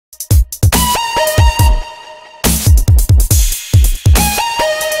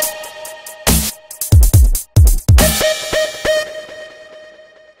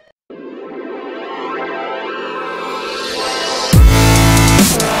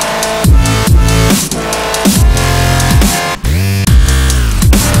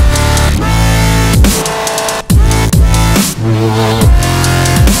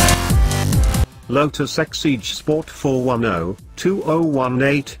Lotus Exige Sport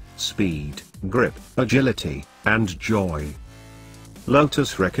 410-2018, speed, grip, agility, and joy.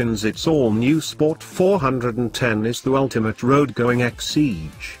 Lotus reckons its all-new Sport 410 is the ultimate road-going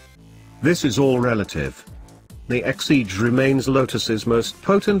Exige. This is all relative. The Exige remains Lotus's most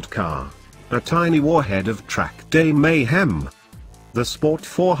potent car, a tiny warhead of track day mayhem. The Sport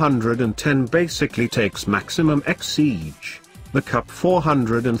 410 basically takes maximum Exige, the Cup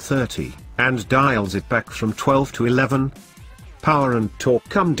 430, and dials it back from 12 to 11. Power and torque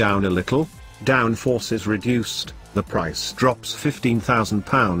come down a little, downforce is reduced, the price drops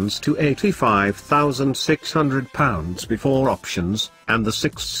 £15,000 to £85,600 before options, and the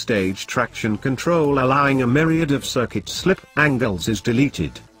 6-stage traction control allowing a myriad of circuit slip angles is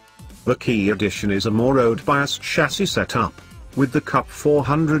deleted. The key addition is a more road-biased chassis setup, with the Cup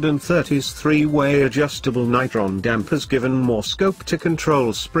 430's 3-way adjustable nitron dampers given more scope to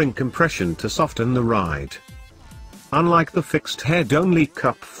control spring compression to soften the ride. Unlike the fixed head-only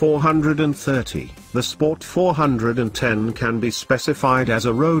Cup 430, the Sport 410 can be specified as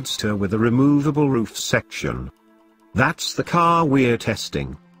a roadster with a removable roof section. That's the car we're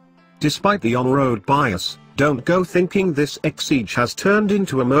testing. Despite the on-road bias, don't go thinking this Exige has turned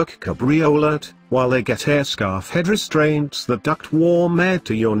into a Merc cabriolet. While they get airscarf head restraints that duct warm air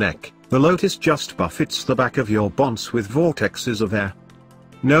to your neck, the Lotus just buffets the back of your bonds with vortexes of air.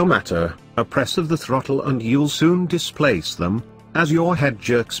 No matter, a press of the throttle and you'll soon displace them, as your head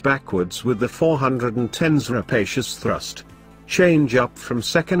jerks backwards with the 410's rapacious thrust. Change up from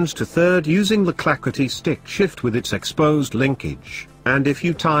second to third using the clackety stick shift with its exposed linkage, and if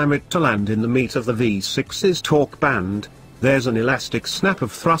you time it to land in the meat of the V6's torque band, there's an elastic snap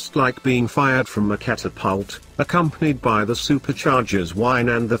of thrust like being fired from a catapult, accompanied by the supercharger's whine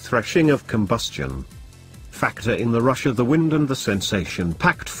and the threshing of combustion. Factor in the rush of the wind and the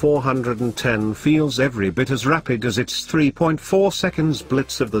sensation-packed 410 feels every bit as rapid as its 3.4 seconds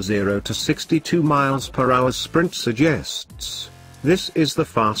blitz of the 0 to 62 miles per hour sprint suggests. This is the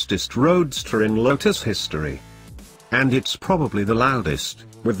fastest roadster in Lotus history. And it's probably the loudest,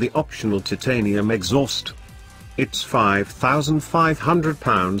 with the optional titanium exhaust. Its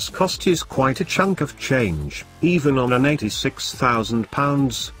 £5,500 cost is quite a chunk of change, even on an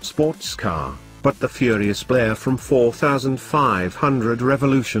 £86,000 sports car, but the furious blare from 4,500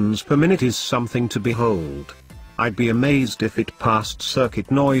 revolutions per minute is something to behold. I'd be amazed if it passed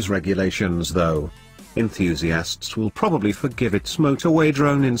circuit noise regulations though. Enthusiasts will probably forgive its motorway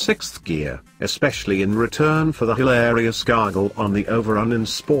drone in 6th gear, especially in return for the hilarious gargle on the overrun in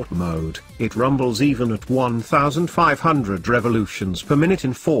sport mode. It rumbles even at 1,500 revolutions per minute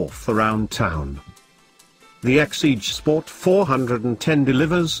in 4th around town. The Exige Sport 410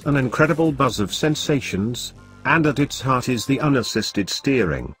 delivers an incredible buzz of sensations, and at its heart is the unassisted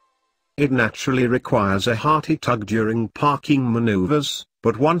steering. It naturally requires a hearty tug during parking maneuvers,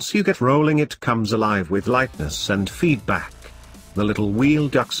 but once you get rolling it comes alive with lightness and feedback. The little wheel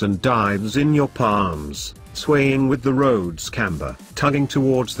ducks and dives in your palms, swaying with the road's camber, tugging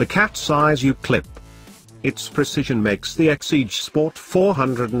towards the cat's eyes you clip. Its precision makes the Exige Sport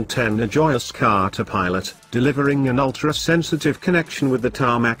 410 a joyous car to pilot, delivering an ultra-sensitive connection with the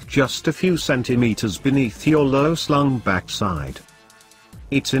tarmac just a few centimeters beneath your low-slung backside.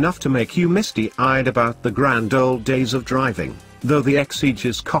 It's enough to make you misty-eyed about the grand old days of driving, though the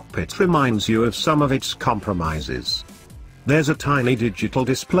Exige's cockpit reminds you of some of its compromises. There's a tiny digital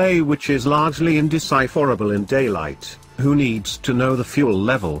display which is largely indecipherable in daylight. Who needs to know the fuel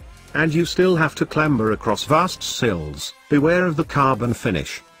level? And you still have to clamber across vast sills. Beware of the carbon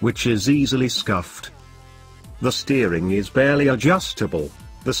finish, which is easily scuffed. The steering is barely adjustable.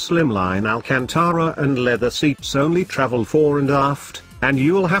 The slimline Alcantara and leather seats only travel fore and aft, and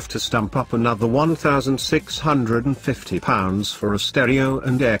you'll have to stump up another £1,650 for a stereo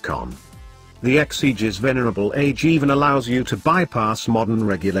and aircon. The Exige's venerable age even allows you to bypass modern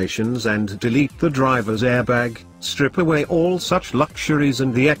regulations and delete the driver's airbag, strip away all such luxuries,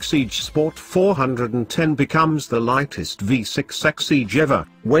 and the Exige Sport 410 becomes the lightest V6 Exige ever,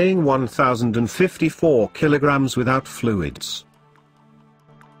 weighing 1,054 kilograms without fluids.